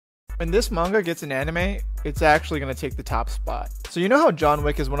When this manga gets an anime, it's actually going to take the top spot. So you know how John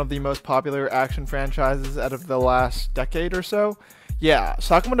Wick is one of the most popular action franchises out of the last decade or so? Yeah,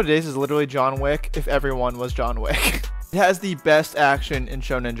 Sakamoto Days is literally John Wick if everyone was John Wick. It has the best action in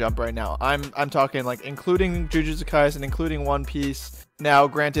Shonen Jump right now. I'm talking like including Jujutsu Kaisen, including One Piece. Now,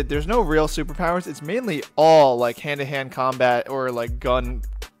 granted, there's no real superpowers. It's mainly all like hand-to-hand combat or like gun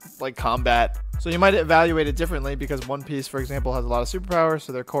like combat. So you might evaluate it differently because One Piece, for example, has a lot of superpowers,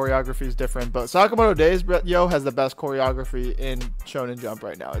 so their choreography is different. But Sakamoto Days, yo, has the best choreography in Shonen Jump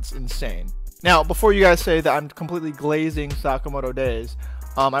right now. It's insane. Now, before you guys say that I'm completely glazing Sakamoto Days,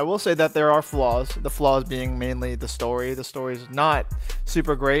 I will say that there are flaws. The flaws being mainly the story. The story is not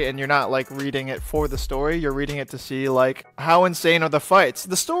super great, and you're not like reading it for the story. You're reading it to see like how insane are the fights.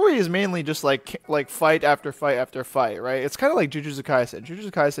 The story is mainly just like fight after fight after fight, right? It's kind of like Jujutsu Kaisen.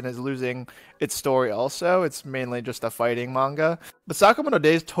 Jujutsu Kaisen is losing its story also. It's mainly just a fighting manga. But Sakamoto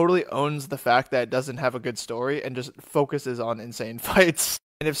Days totally owns the fact that it doesn't have a good story and just focuses on insane fights.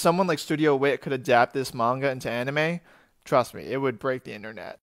 And if someone like Studio Wit could adapt this manga into anime, trust me, it would break the internet.